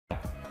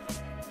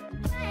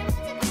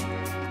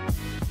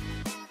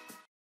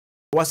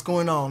What's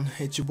going on?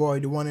 It's your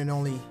boy, the one and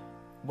only.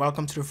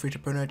 Welcome to the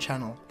Freetrepreneur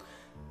channel.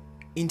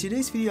 In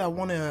today's video, I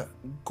want to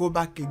go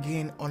back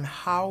again on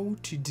how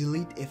to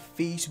delete a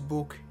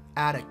Facebook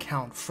ad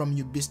account from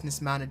your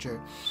business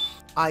manager.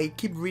 I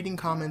keep reading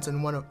comments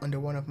on under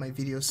one of my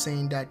videos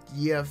saying that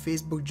yeah,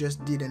 Facebook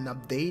just did an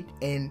update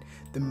and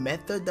the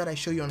method that I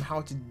show you on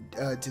how to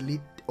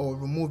delete or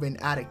remove an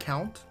ad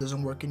account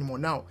doesn't work anymore.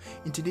 Now,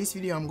 in today's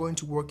video, I'm going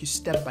to work you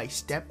step by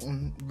step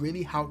on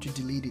really how to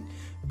delete it,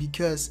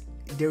 because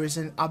there is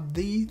an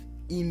update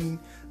in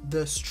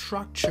the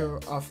structure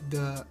of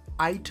the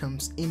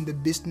items in the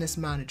business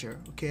manager.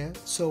 Okay,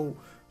 so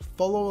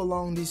follow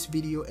along this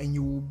video and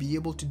you will be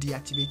able to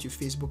deactivate your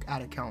Facebook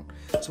ad account.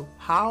 So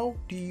how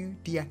do you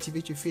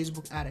deactivate your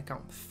Facebook ad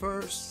account?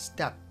 First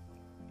step,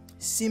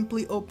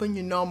 simply open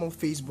your normal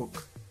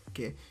Facebook.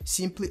 Okay,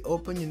 simply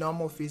open your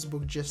normal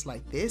Facebook just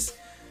like this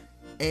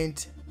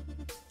and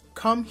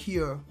come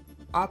here,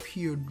 up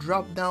here,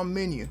 drop down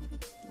menu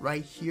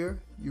right here.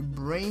 You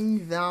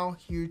bring down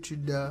here to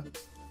the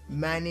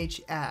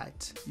manage ad.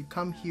 You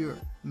come here,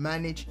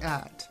 manage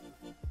ad.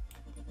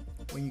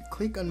 When you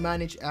click on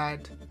manage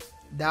ad,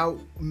 that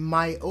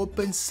might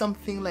open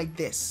something like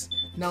this.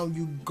 Now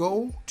you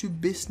go to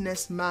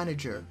business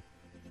manager.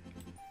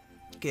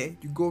 Okay,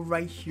 you go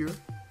right here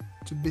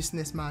to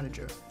business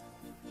manager.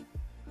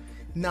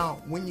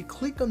 Now when you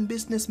click on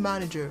business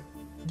manager,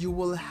 you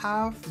will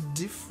have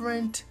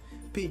different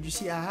page. You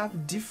see, I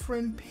have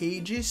different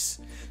pages.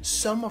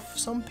 Some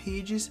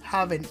pages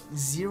have a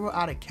 0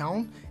 ad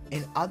account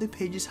and other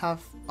pages have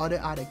other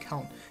ad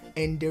account,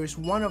 and there's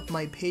one of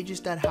my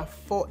pages that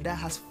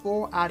has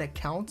 4 ad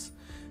accounts,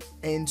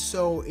 and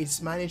so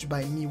it's managed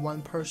by me,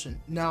 one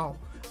person. Now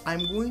I'm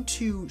going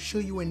to show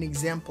you an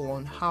example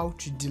on how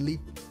to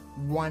delete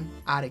one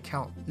ad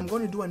account. I'm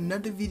going to do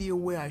another video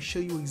where I show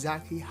you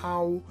exactly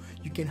how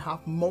you can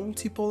have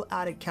multiple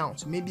ad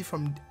accounts, maybe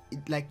from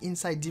like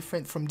inside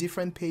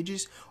different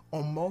pages,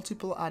 or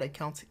multiple ad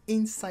accounts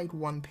inside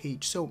one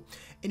page. So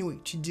anyway,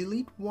 to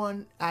delete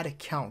one ad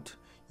account,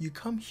 you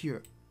come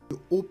here,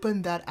 you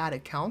open that ad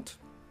account,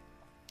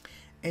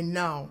 and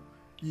now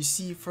you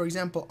see, for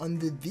example,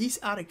 under this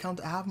ad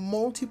account I have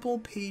multiple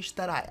pages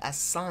that I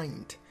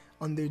assigned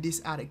under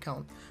this ad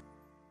account.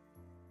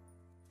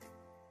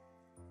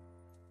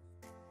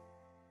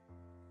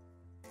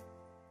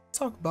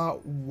 Talk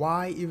about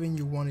why even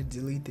you want to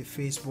delete the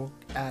Facebook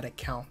ad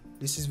account.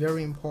 This is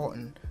very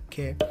important.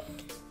 Okay,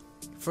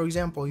 for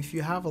example, if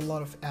you have a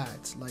lot of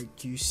ads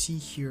like you see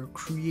here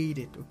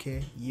created,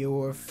 okay,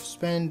 you've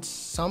spent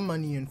some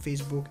money on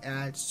Facebook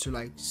ads to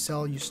like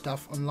sell your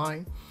stuff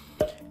online,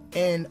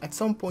 and at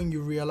some point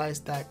you realize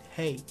that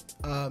hey,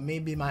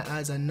 maybe my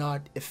ads are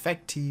not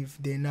effective,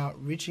 they're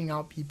not reaching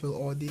out people,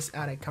 or this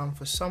ad account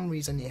for some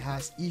reason it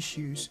has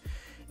issues,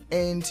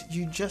 and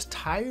you just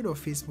tired of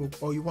Facebook,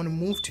 or you want to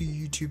move to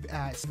YouTube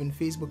ads. Even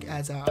Facebook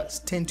ads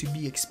tend to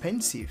be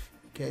expensive.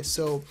 Okay,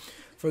 so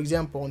for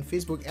example, on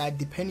Facebook ad,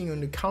 depending on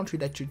the country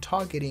that you're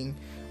targeting,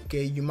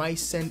 okay, you might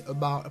send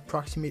about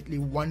approximately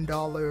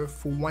 $1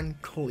 for 1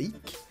 click,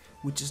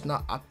 which is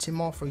not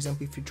optimal. For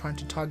example, if you're trying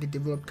to target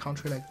developed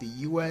country like the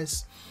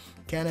US,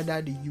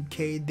 Canada, the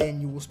UK, then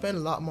you will spend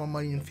a lot more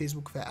money on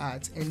Facebook for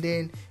ads. And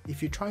then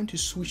if you're trying to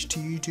switch to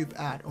YouTube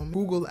ad or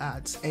Google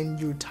ads and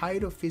you're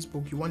tired of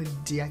Facebook, you want to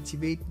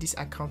deactivate this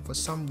account for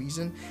some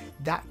reason,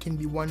 that can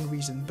be one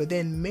reason. But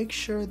then make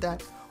sure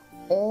that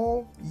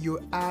all your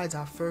ads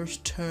are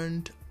first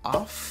turned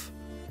off.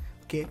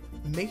 Okay,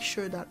 make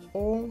sure that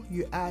all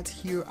your ads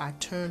here are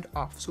turned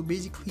off. So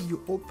basically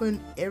you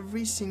open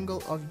every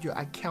single of your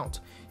account.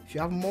 If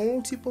you have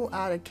multiple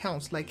ad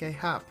accounts like I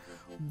have,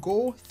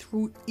 go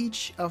through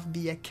each of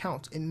the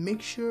accounts and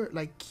make sure,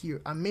 like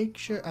here, I made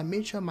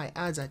sure my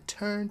ads are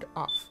turned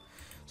off.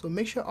 So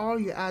make sure all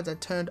your ads are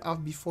turned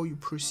off before you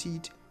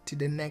proceed to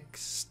the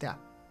next step.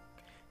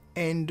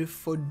 And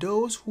for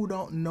those who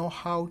don't know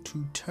how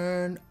to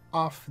turn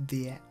off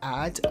their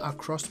ads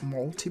across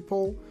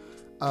multiple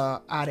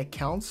ad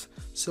accounts,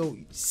 so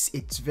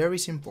it's very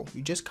simple.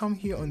 You just come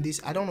here on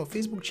this, I don't know,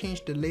 Facebook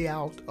changed the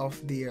layout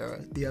of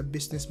their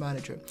business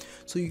manager.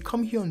 So you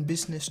come here on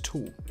business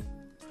tool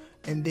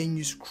and then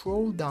you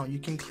scroll down. You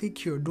can click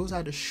here, those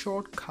are the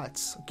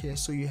shortcuts. Okay,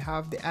 so you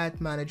have the ad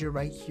manager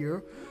right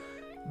here,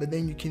 but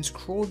then you can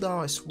scroll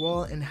down as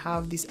well and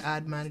have this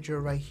ad manager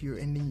right here,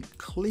 and then you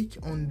click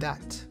on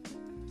that.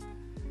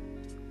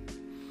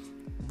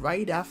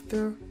 Right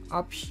after,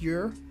 up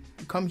here,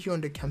 you come here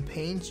on the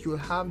campaigns, you'll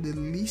have the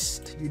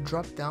list. You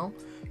drop down,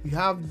 you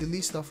have the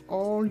list of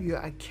all your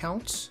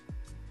accounts,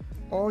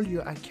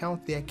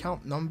 the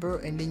account number,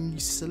 and then you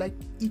select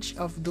each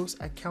of those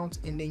accounts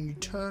and then you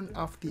turn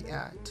off the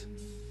ad.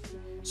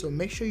 So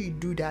make sure you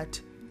do that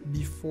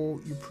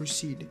before you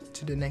proceed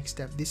to the next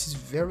step. This is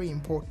very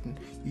important.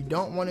 You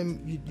don't want to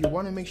you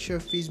want to make sure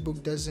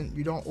Facebook doesn't,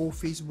 you don't owe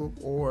Facebook,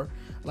 or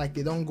like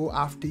they don't go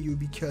after you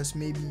because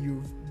maybe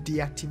you've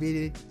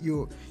deactivated,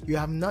 you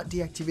have not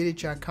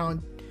deactivated your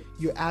account,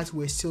 your ads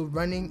were still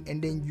running,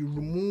 and then you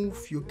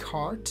remove your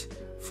cart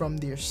from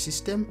their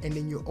system and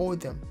then you owe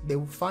them. They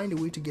will find a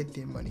way to get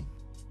their money.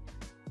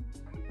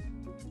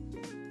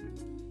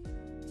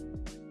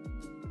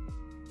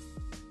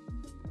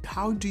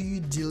 how do you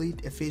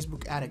delete a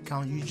Facebook ad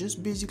account? You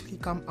just basically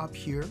come up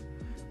here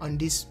on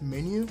this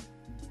menu.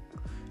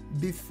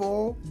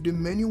 Before, the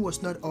menu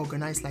was not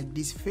organized like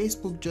this.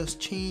 Facebook just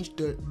changed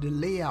the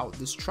layout,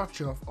 the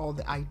structure of all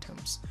the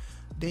items.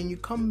 Then you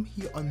come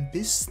here on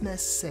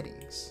business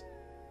settings.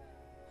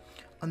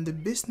 On the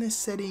business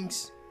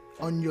settings,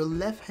 on your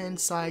left hand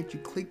side, you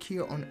click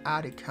here on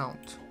add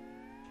account.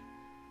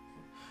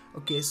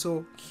 Okay,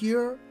 so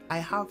here I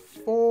have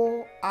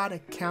 4 ad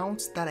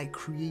accounts that I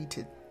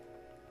created.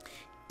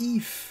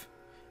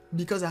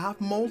 Because I have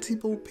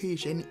multiple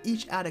pages and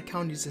each ad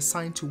account is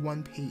assigned to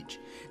 1 page.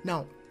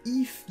 Now,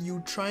 if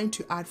you're trying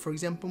to add, for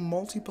example,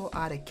 multiple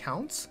ad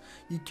accounts,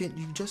 you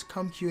just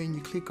come here and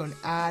you click on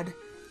add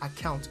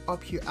account.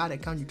 Up here, add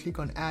account, you click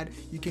on add.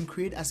 You can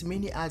create as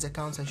many ads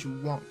accounts as you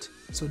want,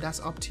 so that's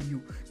up to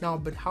you. Now,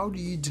 but how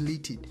do you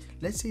delete it?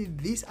 Let's say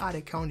this ad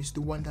account is the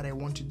one that I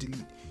want to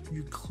delete.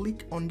 You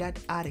click on that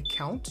ad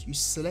account, you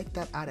select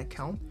that ad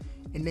account,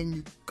 and then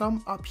you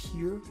come up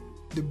here.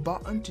 The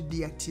button to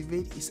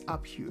deactivate is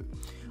up here.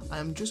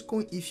 I'm just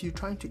going, if you're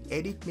trying to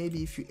edit,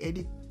 maybe if you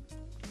edit,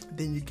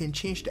 then you can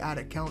change the ad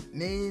account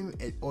name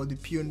or the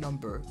PO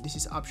number. This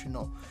is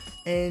optional.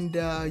 And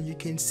you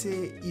can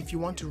say if you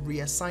want to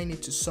reassign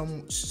it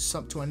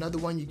to to another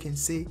one, you can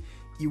say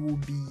it will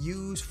be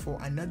used for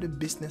another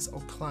business or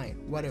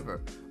client,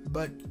 whatever.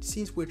 But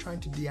since we're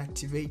trying to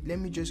deactivate, let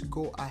me just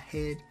go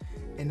ahead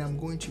and I'm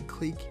going to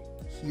click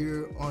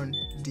here on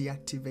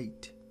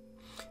deactivate.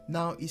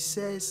 Now it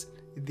says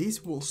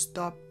this will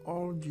stop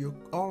all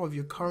of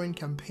your current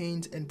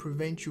campaigns and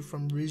prevent you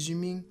from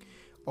resuming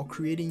or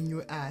creating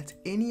new ads.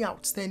 Any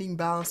outstanding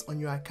balance on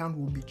your account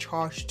will be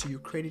charged to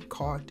your credit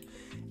card,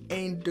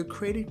 and the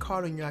credit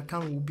card on your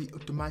account will be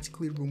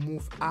automatically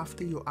removed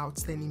after your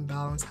outstanding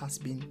balance has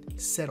been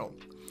settled.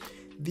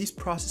 This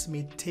process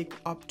may take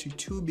up to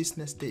 2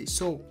 business days.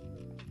 So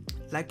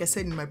like I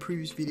said in my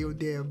previous video,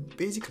 they're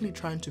basically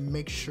trying to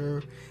make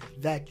sure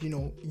that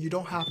you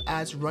don't have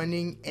ads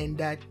running and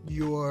that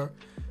you're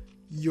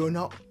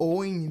not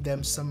owing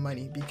them some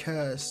money.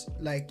 Because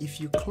like if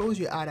you close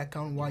your ad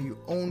account while you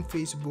own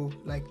Facebook,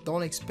 like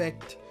don't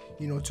expect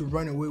to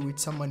run away with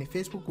some money.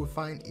 Facebook will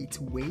find its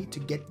way to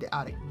get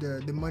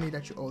the money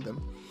that you owe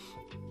them.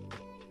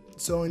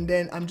 So, and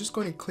then I'm just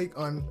going to click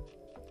on,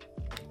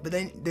 but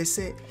then they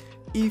say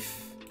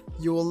if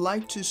you would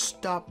like to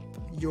stop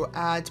your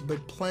ads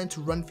but plan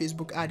to run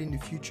Facebook ad in the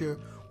future,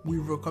 we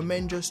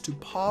recommend just to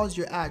pause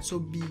your ad.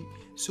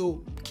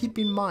 So keep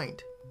in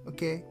mind,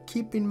 okay,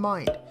 keep in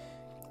mind,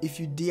 if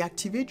you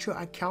deactivate your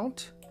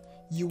account,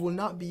 you will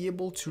not be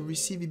able to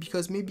receive it,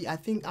 because maybe I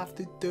think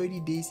after 30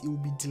 days it will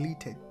be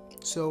deleted.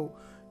 So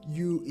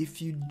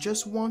if you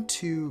just want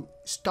to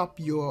stop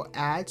your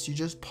ads, you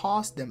just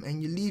pause them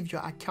and you leave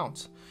your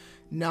account.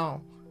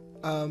 Now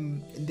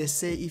they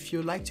say if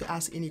you'd like to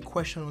ask any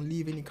question or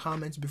leave any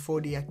comments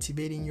before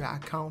deactivating your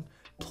account,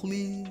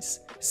 please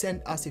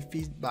send us a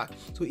feedback.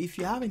 So if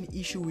you have an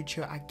issue with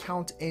your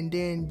account and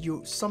then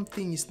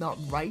something is not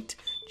right,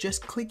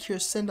 just click here,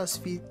 send us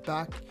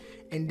feedback,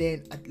 and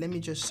then let me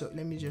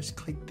just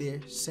click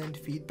there, send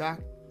feedback.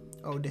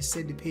 Oh, they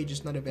said the page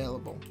is not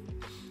available.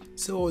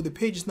 So the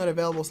page is not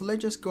available, so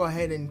let's just go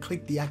ahead and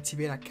click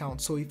deactivate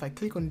account. So if I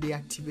click on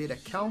deactivate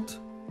account,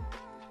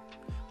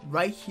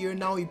 right here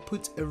now it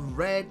puts a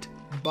red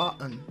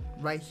button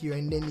right here,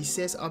 and then it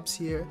says up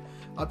here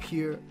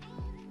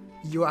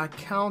your ad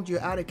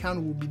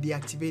account will be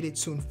deactivated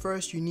soon.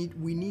 First we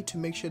need to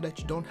make sure that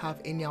you don't have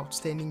any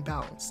outstanding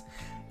balance.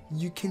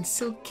 You can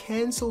still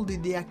cancel the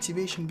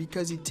deactivation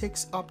because it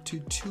takes up to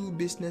 2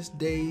 business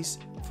days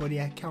for the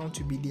account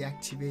to be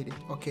deactivated.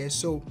 Okay,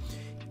 so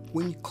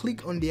when you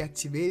click on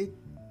deactivate,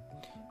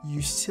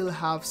 you still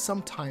have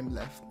some time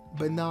left.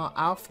 But now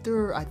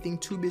after I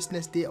think 2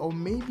 business days, or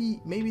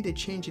maybe they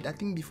changed it, I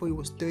think before it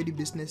was 30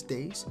 business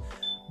days,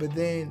 but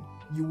then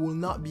you will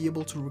not be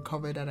able to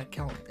recover that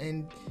account.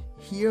 And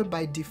here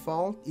by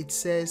default it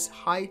says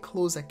high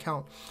close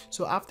account.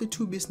 So after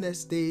 2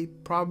 business days,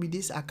 probably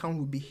this account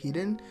will be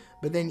hidden.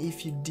 But then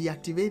if you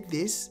deactivate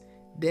this,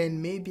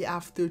 then maybe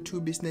after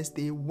 2 business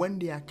days, when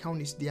the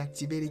account is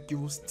deactivated, you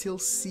will still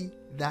see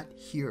that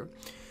here.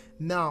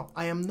 Now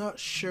I am not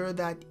sure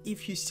that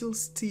if you still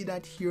see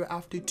that here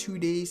after 2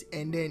 days,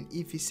 and then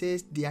if it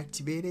says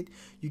deactivated,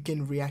 you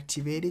can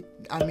reactivate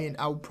it. I mean,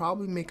 I'll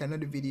probably make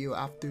another video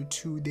after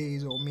 2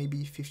 days or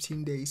maybe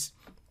 15 days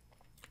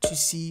to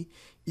see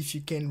if you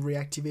can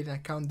reactivate an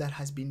account that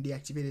has been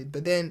deactivated.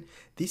 But then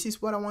this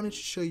is what I wanted to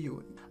show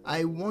you.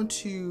 I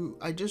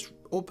just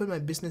opened my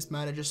business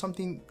manager.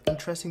 Something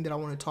interesting that I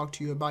want to talk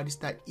to you about is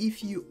that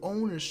if you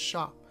own a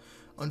shop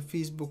on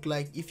Facebook,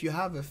 like if you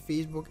have a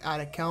Facebook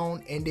ad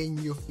account and then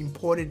you've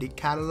imported a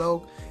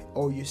catalog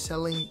or you're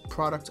selling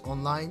products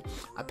online,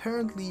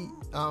 apparently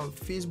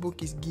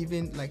Facebook is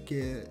giving like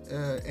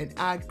an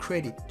ad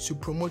credit to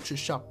promote your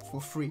shop for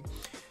free.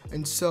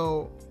 And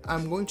so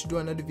I'm going to do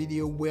another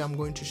video where I'm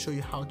going to show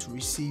you how to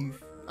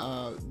receive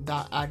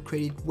that ad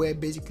credit, where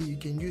basically you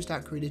can use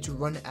that credit to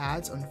run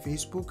ads on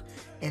Facebook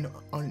and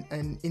on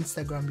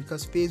Instagram,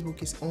 because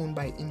Facebook is owned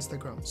by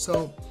Instagram.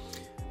 So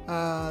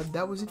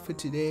That was it for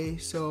today.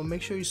 So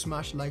make sure you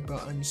smash the like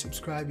button and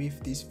subscribe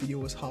if this video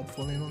was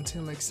helpful. And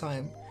until next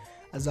time,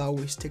 as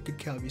always, take good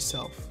care of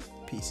yourself.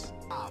 Peace.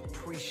 I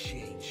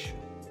appreciate you.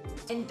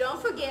 And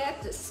don't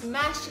forget to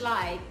smash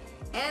like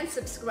and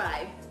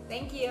subscribe.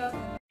 Thank you.